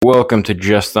Welcome to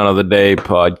Just Another Day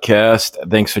podcast.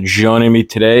 Thanks for joining me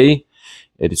today.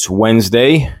 It's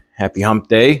Wednesday. Happy hump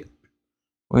day.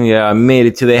 We made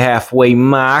it to the halfway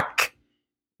mark.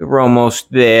 We're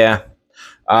almost there.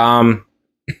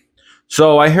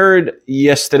 So I heard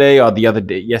yesterday or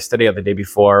the day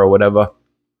before or whatever,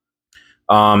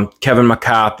 Kevin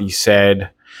McCarthy said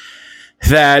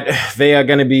that they are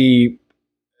going to be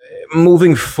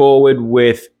moving forward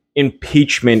with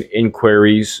impeachment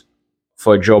inquiries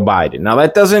for Joe Biden. Now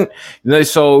that doesn't,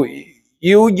 so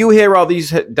you hear all these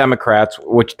Democrats,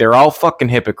 which they're all fucking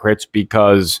hypocrites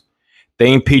because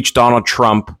they impeached Donald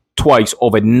Trump twice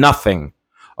over nothing.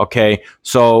 Okay,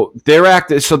 so they're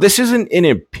acting. So this isn't an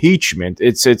impeachment.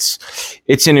 It's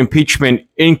an impeachment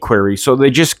inquiry. So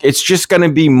it's just going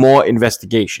to be more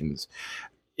investigations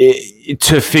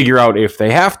to figure out if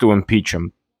they have to impeach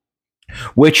him,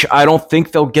 which I don't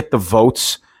think they'll get the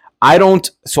votes.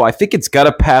 So I think it's got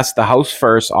to pass the House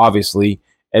first, obviously,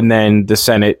 and then the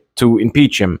Senate to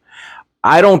impeach him.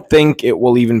 I don't think it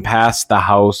will even pass the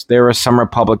House. There are some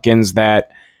Republicans that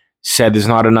said there's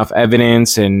not enough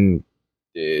evidence and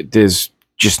there's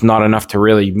just not enough to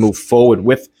really move forward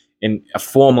with a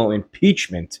formal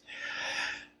impeachment.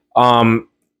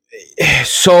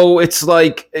 So it's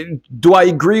like, do I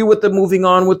agree with the moving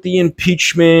on with the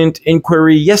impeachment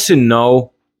inquiry? Yes and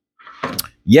no.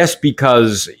 Yes,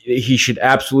 because he should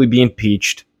absolutely be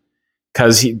impeached.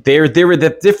 Because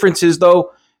the difference is,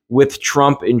 though, with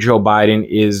Trump and Joe Biden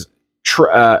is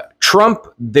Trump,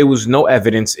 there was no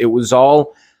evidence. It was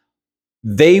all,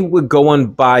 they were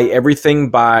going by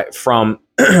everything from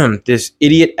this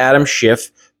idiot Adam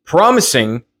Schiff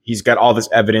promising he's got all this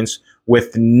evidence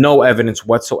with no evidence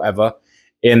whatsoever.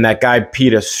 And that guy,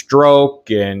 Peter Strzok,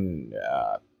 and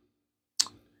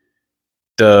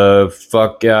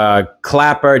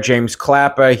James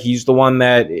Clapper, he's the one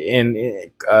that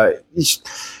it's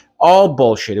all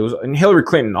bullshit. It was, and Hillary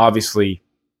Clinton obviously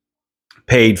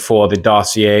paid for the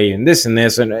dossier and this and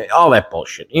all that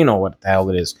bullshit. You know what the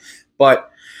hell it is. But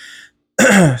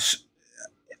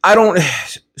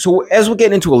so as we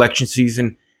get into election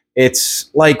season, it's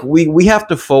like we have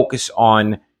to focus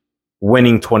on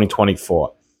winning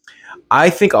 2024.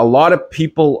 I think a lot of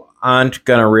people aren't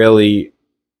going to really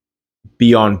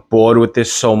be on board with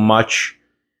this so much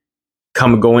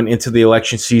going into the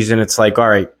election season. It's like, all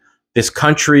right, this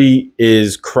country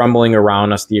is crumbling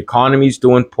around us. The economy's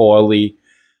doing poorly.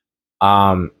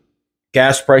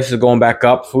 Gas prices are going back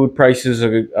up. Food prices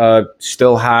are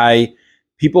still high.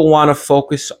 People want to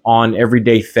focus on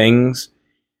everyday things.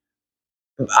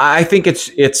 I think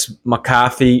it's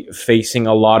McCarthy facing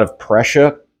a lot of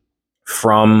pressure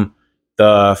from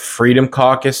the Freedom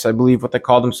Caucus, I believe what they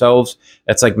call themselves.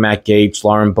 That's like Matt Gaetz,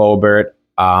 Lauren Boebert,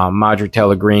 Marjorie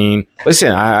Taylor Greene.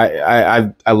 Listen,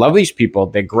 I love these people.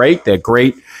 They're great. They're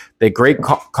great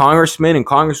congressmen and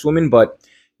congresswomen. But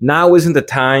now isn't the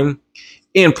time.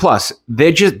 And plus,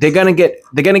 they're gonna get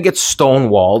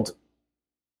stonewalled.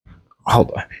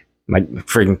 Hold on, my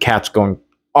freaking cat's going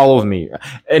all over me.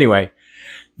 Anyway,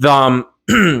 where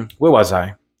was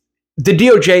I? The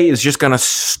DOJ is just going to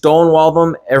stonewall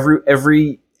them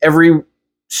every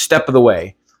step of the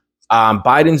way.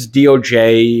 Biden's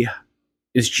DOJ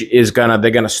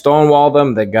they're gonna stonewall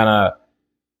them. They're gonna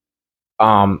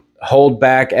hold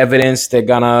back evidence. They're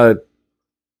gonna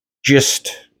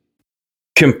just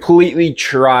completely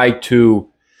try to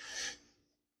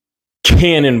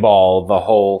cannonball the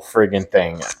whole friggin'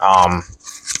 thing.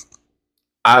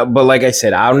 But like I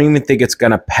said, I don't even think it's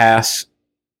gonna pass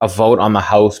a vote on the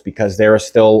House because there are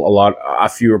still a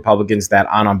few Republicans that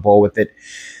aren't on board with it.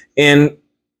 And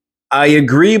I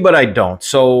agree, but I don't.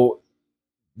 So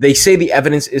they say the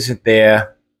evidence isn't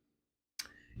there.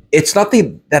 It's not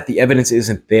that the evidence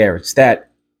isn't there. It's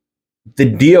that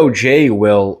the DOJ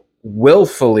will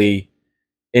willfully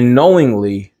and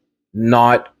knowingly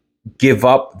not give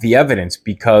up the evidence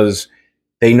because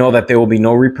they know that there will be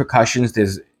no repercussions.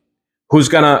 Who's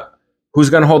gonna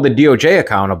hold the DOJ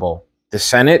accountable? The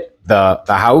Senate, the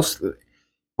House.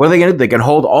 What are they going to do? They can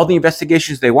hold all the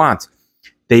investigations they want.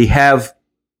 They have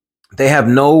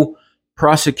no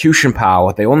prosecution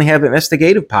power. They only have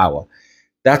investigative power.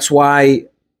 That's why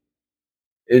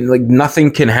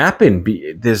nothing can happen.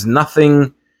 There's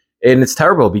nothing, and it's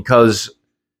terrible because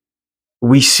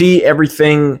we see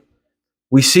everything.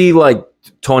 We see like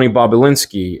Tony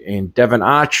Bobulinski and Devin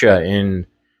Archer and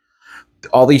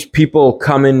all these people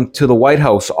coming to the White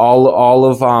House. All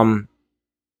of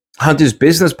Hunter's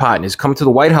business partners come to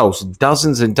the White House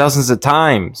dozens and dozens of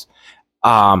times.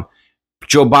 Joe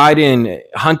Biden,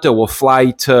 Hunter will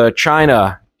fly to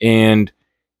China and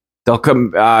they'll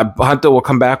come. Hunter will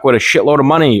come back with a shitload of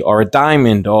money or a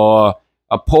diamond or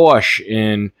a Porsche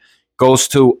and goes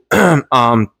to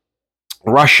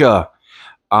Russia,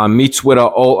 meets with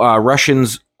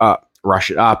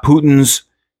Putin's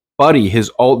buddy.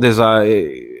 There's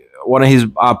one of his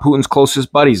Putin's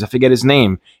closest buddies. I forget his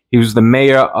name. He was the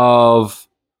mayor of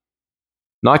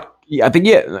not. I think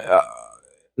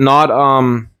not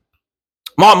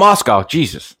Moscow.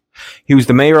 Jesus, he was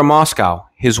the mayor of Moscow.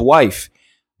 His wife.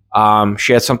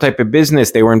 She had some type of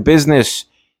business. They were in business.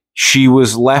 She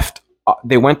was left.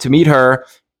 They went to meet her.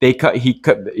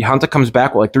 Hunter comes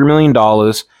back with like $3 million.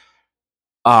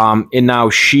 And now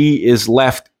she is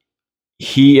left.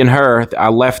 He and her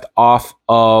are left off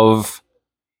of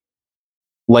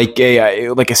like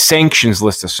a sanctions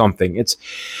list or something.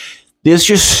 There's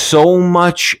just so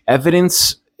much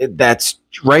evidence that's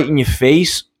right in your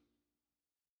face,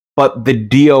 but the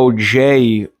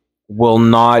DOJ will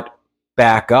not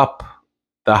back up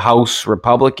the House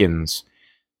Republicans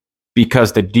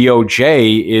because the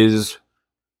DOJ is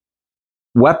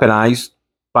weaponized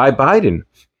by Biden.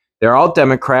 They're all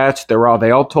Democrats. They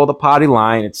all toe the party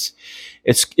line.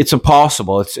 It's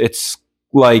impossible. It's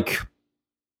like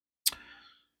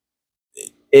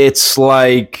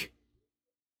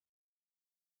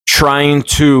trying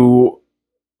to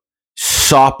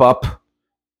sop up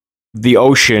the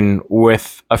ocean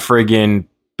with a friggin'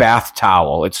 bath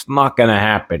towel. It's not gonna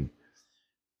happen.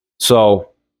 So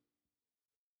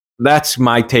that's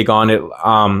my take on it.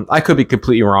 I could be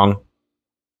completely wrong,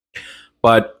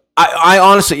 but I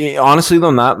honestly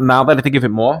though, now that I think of it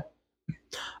more,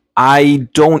 I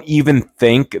don't even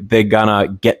think they're gonna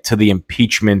get to the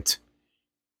impeachment,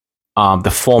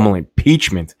 the formal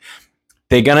impeachment.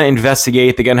 They're gonna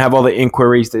investigate. They're gonna have all the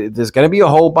inquiries. There's gonna be a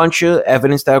whole bunch of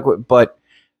evidence but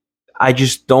I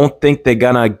just don't think they're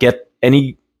gonna get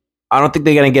any. I don't think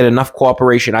they're gonna get enough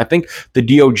cooperation. I think the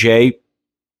DOJ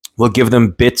will give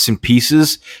them bits and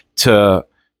pieces to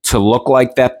look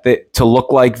like that. To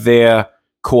look like they're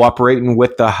cooperating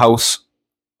with the House,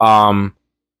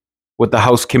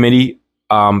 committee.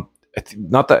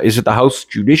 Is it the House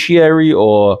Judiciary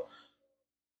or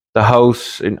the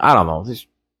House? And I don't know.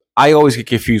 I always get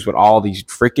confused with all these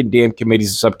freaking damn committees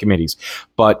and subcommittees.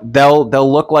 But they'll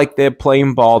look like they're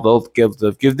playing ball. They'll give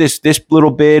this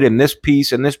little bit and this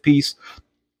piece,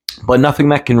 but nothing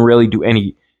that can really do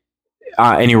any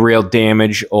real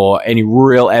damage or any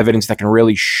real evidence that can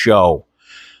really show.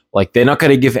 Like they're not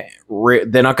going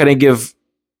to give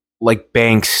like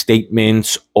bank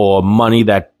statements or money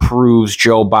that proves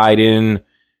Joe Biden,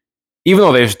 even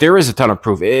though there is a ton of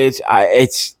proof.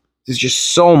 There's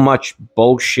just so much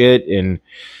bullshit and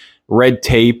red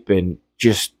tape and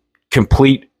just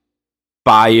complete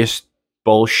biased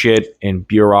bullshit and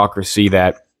bureaucracy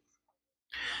that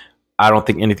I don't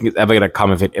think anything is ever going to come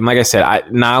of it. And like I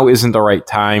said, now isn't the right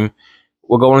time.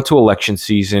 We're going into election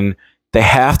season. They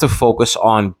have to focus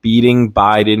on beating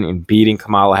Biden and beating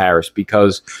Kamala Harris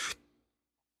because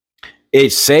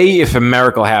say if a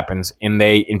miracle happens and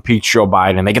they impeach Joe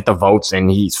Biden and they get the votes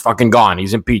and he's fucking gone,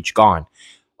 he's impeached, gone.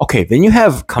 Okay, then you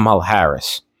have Kamala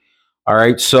Harris. All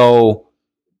right, so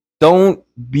don't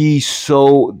be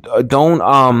so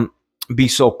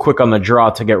quick on the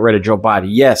draw to get rid of Joe Biden.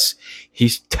 Yes,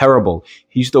 he's terrible.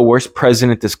 He's the worst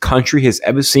president this country has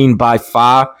ever seen by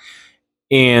far,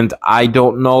 and I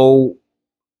don't know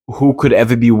who could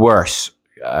ever be worse.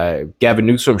 Gavin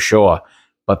Newsom, sure.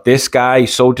 But this guy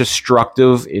is so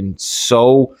destructive and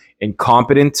so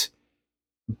incompetent.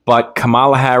 But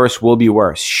Kamala Harris will be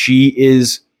worse. She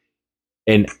is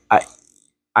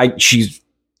she's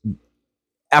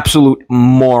absolute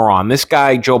moron. This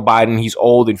guy, Joe Biden, he's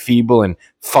old and feeble and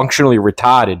functionally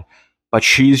retarded. But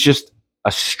she's just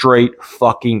a straight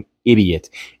fucking idiot.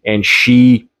 And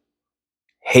she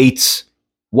hates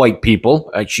white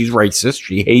people. She's racist.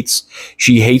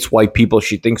 She hates white people.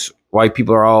 She thinks white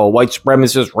people are all white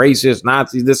supremacists, racist,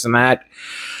 Nazis, this and that.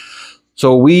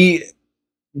 So we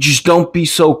just don't be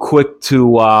so quick to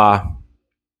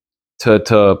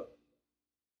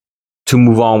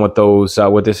move on with those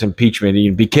with this impeachment.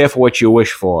 You be careful what you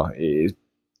wish for. As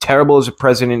terrible as a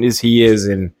president as he is,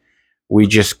 and Joe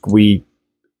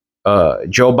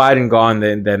Biden gone,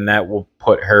 then that will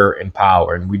put her in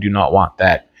power, and we do not want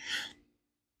that.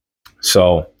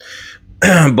 So,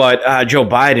 but Joe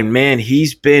Biden, man,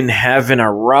 he's been having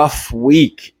a rough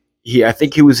week. I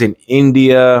think he was in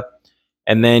India,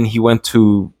 and then he went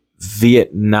to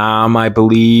Vietnam, I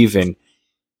believe, and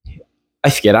I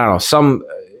forget. I don't know.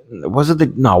 Wasn't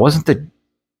the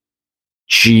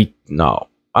G? No,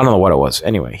 I don't know what it was.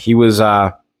 Anyway, he was.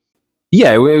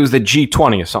 It was the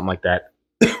G20 or something like that.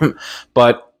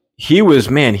 But he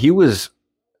was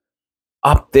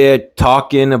up there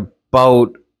talking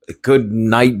about Good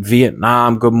Night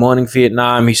Vietnam, Good Morning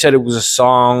Vietnam. He said it was a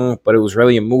song, but it was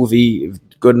really a movie.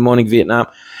 Good Morning Vietnam.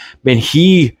 Man,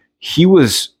 he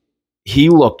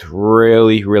looked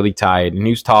really, really tired, and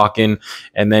he was talking,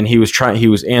 and then he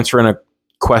was answering a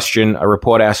question. A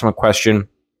reporter asked him a question.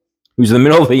 He was in the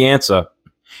middle of the answer,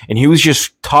 and he was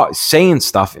just saying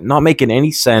stuff, not making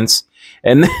any sense.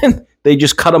 And then they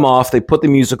just cut him off. They put the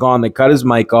music on. They cut his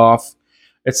mic off.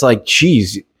 It's like,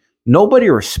 geez, nobody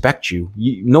respects you.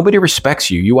 Nobody respects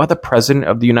you. You are the president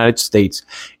of the United States,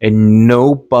 and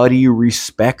nobody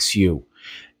respects you.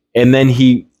 And then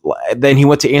he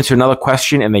went to answer another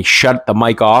question, and they shut the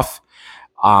mic off.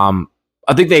 I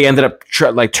think they ended up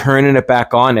turning it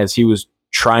back on as he was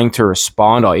trying to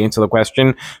respond or answer the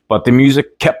question, but the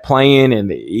music kept playing,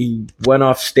 and he went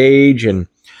off stage, and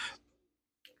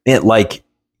it like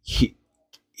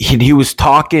he was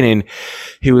talking, and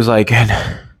he was like,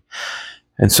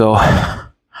 and so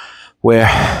we're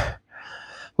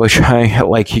trying,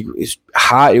 like, it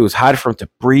was hard for him to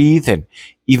breathe and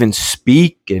even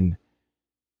speak, and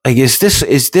like, is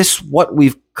this what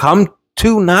we've come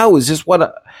to now? Is this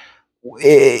what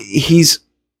he's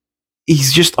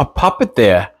just a puppet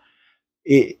there?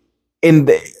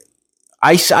 And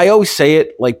I always say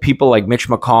it, like, people like Mitch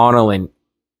McConnell and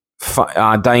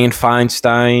Dianne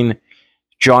Feinstein,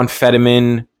 John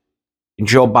Fetterman, and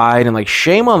Joe Biden, like,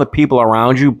 shame on the people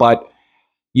around you, but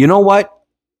you know what?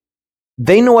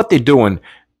 They know what they're doing,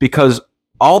 because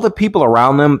all the people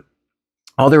around them,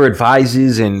 all their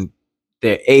advisors and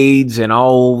their aides and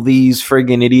all these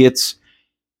friggin' idiots,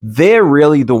 they're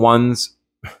really the ones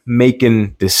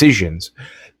making decisions.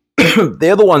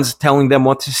 They're the ones telling them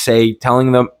what to say,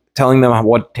 telling them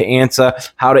what to answer,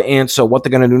 how to answer, what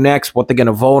they're going to do next, what they're going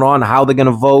to vote on, how they're going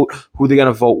to vote, who they're going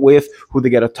to vote with, who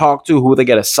they got to talk to, who they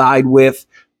got to side with,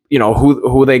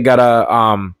 who they got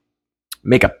to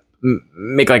make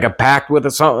like a pact with or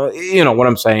something. You know what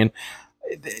I'm saying?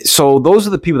 So those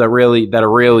are the people that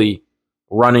are really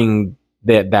running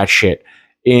that shit.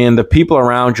 And the people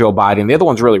around Joe Biden, they're the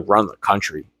ones really run the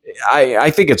country.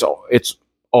 I think it's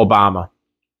Obama,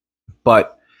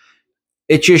 but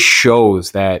it just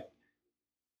shows that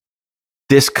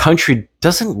this country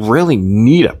doesn't really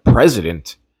need a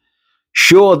president.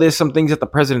 Sure, there's some things that the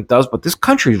president does, but this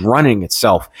country's running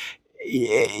itself.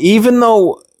 Even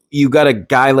though you got a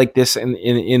guy like this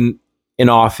in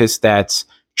office that's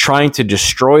trying to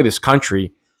destroy this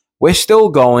country, we're still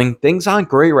going. Things aren't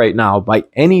great right now by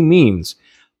any means,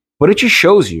 but it just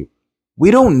shows you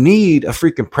we don't need a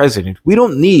freaking president. We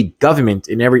don't need government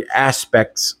in every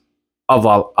aspect of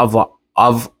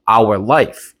our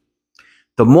life.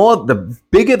 The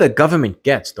bigger the government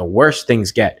gets, the worse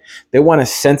things get. They want to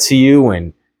censor you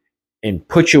and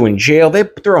put you in jail.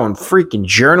 They're throwing freaking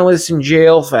journalists in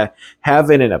jail for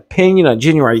having an opinion on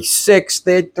January 6th.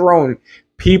 They're throwing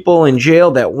people in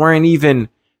jail that weren't even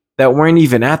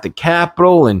at the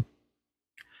Capitol, and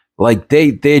like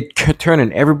they're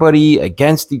turning everybody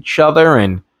against each other,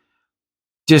 and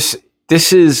just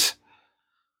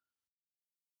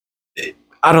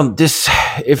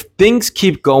if things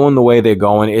keep going the way they're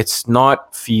going, it's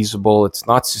not feasible, it's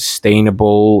not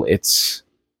sustainable, it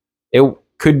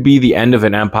could be the end of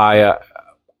an empire.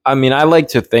 I mean, I like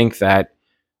to think that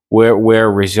we're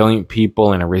resilient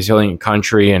people in a resilient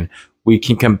country, and we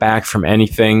can come back from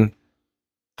anything.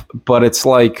 But it's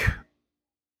like,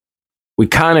 we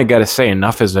kind of got to say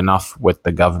enough is enough with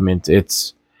the government.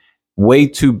 It's way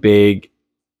too big.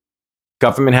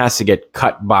 Government has to get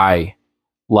cut by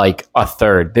like a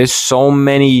third. There are so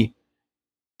many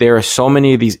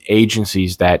of these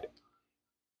agencies that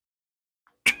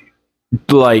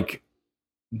like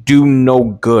do no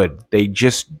good. They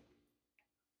just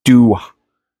do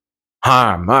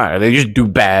harm. They just do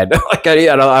bad. Like, I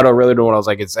don't really know what else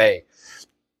I could say.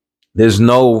 There's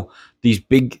no these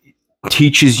big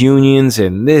teachers unions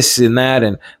and this and that.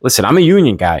 And listen, I'm a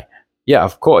union guy. Yeah,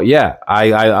 of course. Yeah,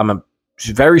 I'm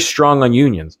very strong on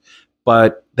unions.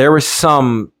 But there was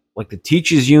some, like the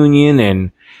teachers union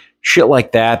and shit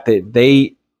like that,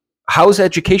 how's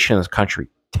education in this country?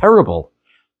 Terrible.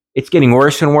 It's getting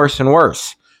worse and worse and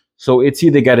worse. So it's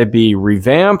either got to be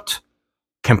revamped,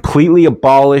 completely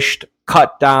abolished,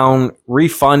 cut down,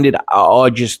 refunded, or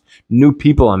just new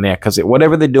people in there, because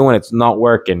whatever they're doing, it's not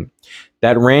working.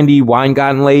 That Randy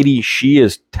Weingarten lady, she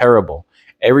is terrible.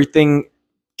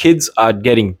 Kids are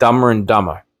getting dumber and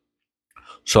dumber.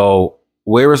 So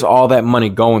where is all that money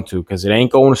going to? Because it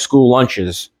ain't going to school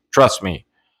lunches, trust me.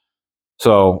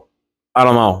 So I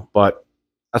don't know, but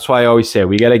that's why I always say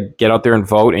we got to get out there and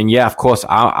vote. And yeah, of course,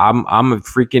 I'm a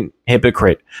freaking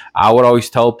hypocrite. I would always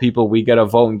tell people we got to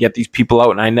vote and get these people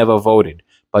out, and I never voted.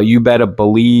 but you better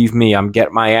believe me, I'm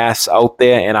getting my ass out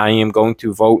there and I am going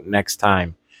to vote next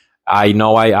time. I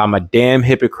know I'm a damn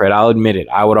hypocrite. I'll admit it.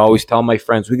 I would always tell my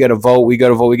friends, we gotta vote, we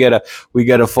gotta vote, we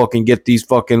gotta fucking get these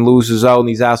fucking losers out and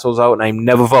these assholes out, and I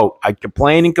never vote. I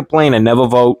complain and complain, I never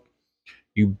vote.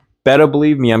 You better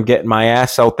believe me, I'm getting my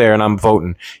ass out there and I'm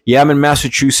voting. Yeah, I'm in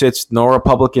Massachusetts. No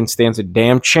Republican stands a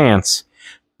damn chance.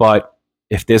 But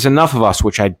if there's enough of us,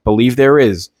 which I believe there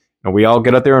is, and we all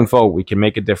get out there and vote, we can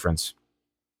make a difference.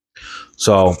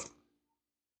 So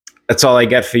that's all I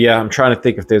get for you. I'm trying to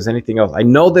think if there's anything else. I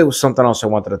know there was something else I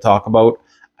wanted to talk about.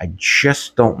 I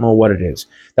just don't know what it is.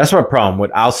 That's my problem.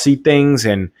 With I'll see things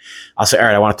and I'll say, all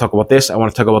right, I want to talk about this. I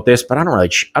want to talk about this, but I don't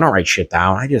write shit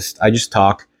down. I just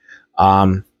talk.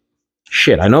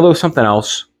 Shit. I know there was something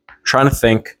else. I'm trying to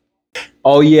think.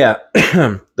 Oh yeah,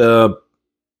 the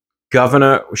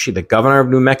governor. Was she the governor of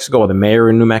New Mexico or the mayor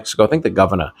in New Mexico? I think the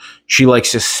governor. She like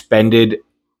suspended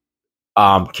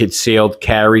concealed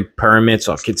carry permits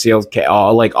or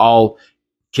all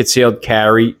concealed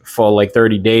carry for like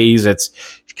 30 days. It's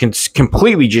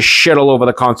completely just shit all over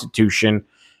the Constitution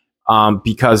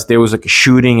because there was like a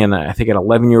shooting and I think an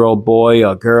 11-year-old boy,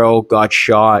 a girl got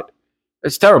shot.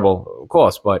 It's terrible, of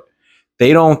course, but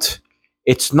they don't.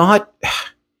 It's not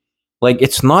like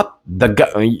it's not the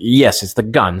gun. Yes, it's the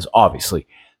guns, obviously,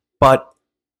 but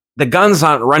the guns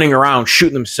aren't running around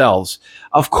shooting themselves.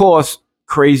 Of course,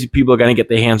 crazy people are going to get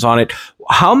their hands on it.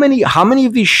 How many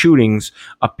of these shootings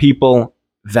are people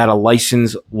that are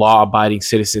licensed, law-abiding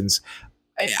citizens?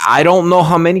 I don't know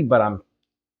how many, but I'm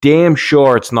damn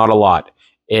sure it's not a lot.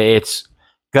 It's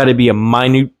got to be a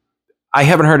minute. I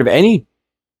haven't heard of any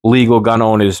legal gun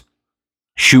owners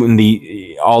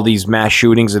shooting all these mass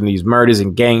shootings and these murders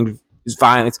and gang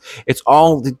violence. It's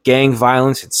all the gang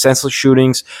violence and senseless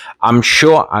shootings. I'm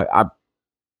sure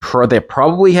there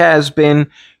probably has been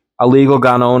a legal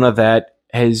gun owner that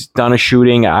has done a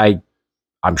shooting.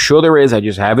 I'm sure there is. I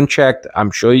just haven't checked.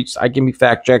 I'm sure I can be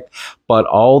fact checked. But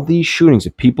all these shootings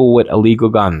of people with illegal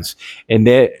guns, and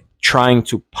they're trying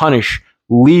to punish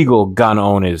legal gun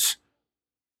owners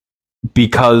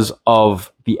because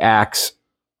of the acts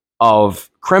of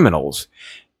criminals,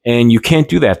 and you can't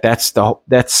do that. That's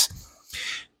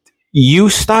you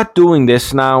start doing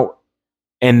this now,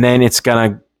 and then it's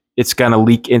gonna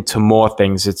leak into more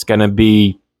things. It's gonna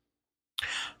be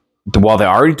while they're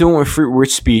already doing it with free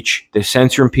speech, they're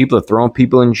censoring people, they're throwing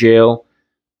people in jail,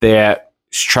 they're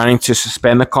trying to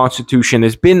suspend the Constitution.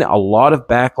 There's been a lot of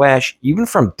backlash, even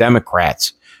from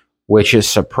Democrats, which is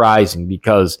surprising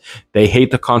because they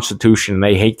hate the Constitution and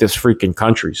they hate this freaking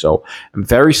country. So I'm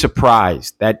very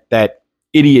surprised that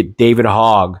idiot David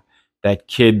Hogg, that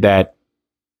kid that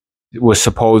was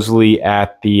supposedly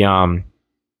at the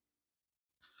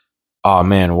oh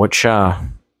man, which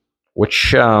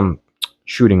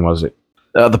shooting was it?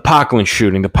 The Parkland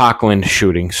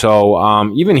shooting.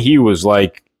 So even he was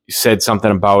like said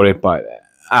something about it, but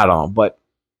I don't know. But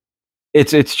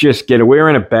it's just we're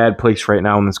in a bad place right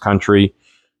now in this country.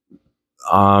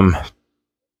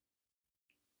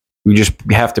 We just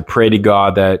have to pray to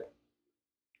God that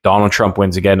Donald Trump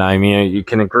wins again. I mean, you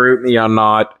can agree with me or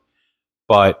not,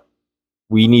 but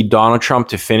we need Donald Trump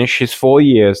to finish his 4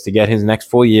 years, to get his next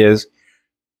 4 years,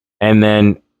 and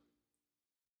then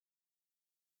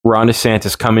Ron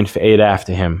DeSantis come in for 8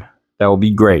 after him. That would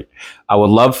be great. I would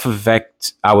love for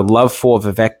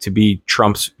Vivek to be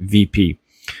Trump's VP.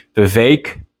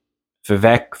 Vivek,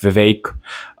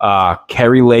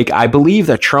 Kerry Lake. I believe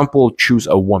that Trump will choose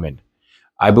a woman.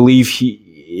 I believe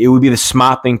it would be the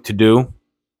smart thing to do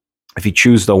if he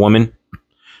chooses the woman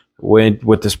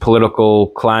with this political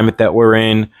climate that we're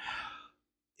in.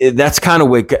 That's kind of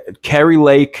weird. Kerry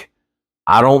Lake,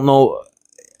 I don't know.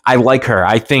 I like her.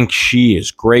 I think she is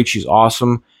great. She's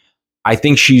awesome. I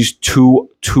think she's too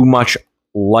much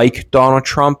like Donald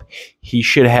Trump. He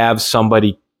should have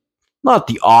somebody, not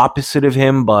the opposite of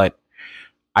him, but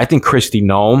I think Kristi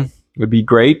Noem would be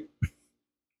great.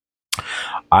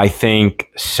 I think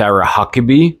Sarah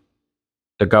Huckabee,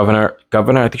 the governor,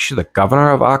 I think she's the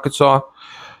governor of Arkansas.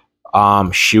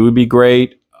 She would be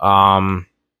great.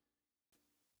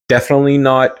 Definitely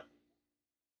not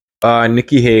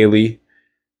Nikki Haley.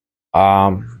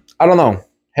 I don't know.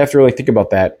 Have to really think about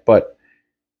that. But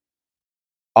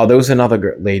there was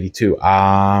another lady too.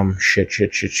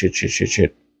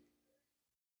 Shit.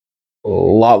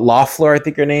 Loeffler, I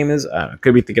think her name is. I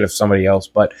could be thinking of somebody else,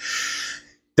 but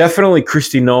definitely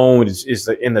Kristi Noem is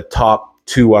in the top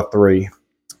 2 or 3.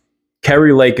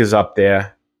 Kerry Lake is up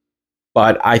there,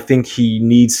 but I think he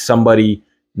needs somebody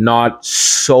not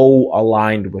so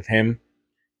aligned with him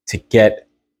to get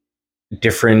a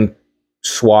different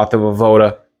swath of a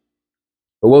voter.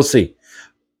 But we'll see.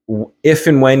 if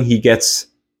and when he gets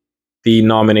the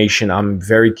nomination, I'm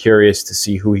very curious to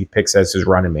see who he picks as his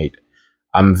running mate.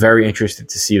 I'm very interested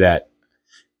to see that.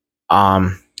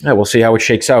 Yeah, we'll see how it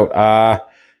shakes out.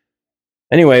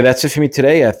 Anyway, that's it for me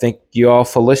today. I thank you all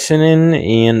for listening,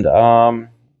 and I'll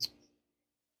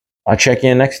check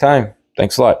in next time.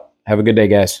 Thanks a lot. Have a good day,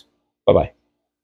 guys. Bye bye.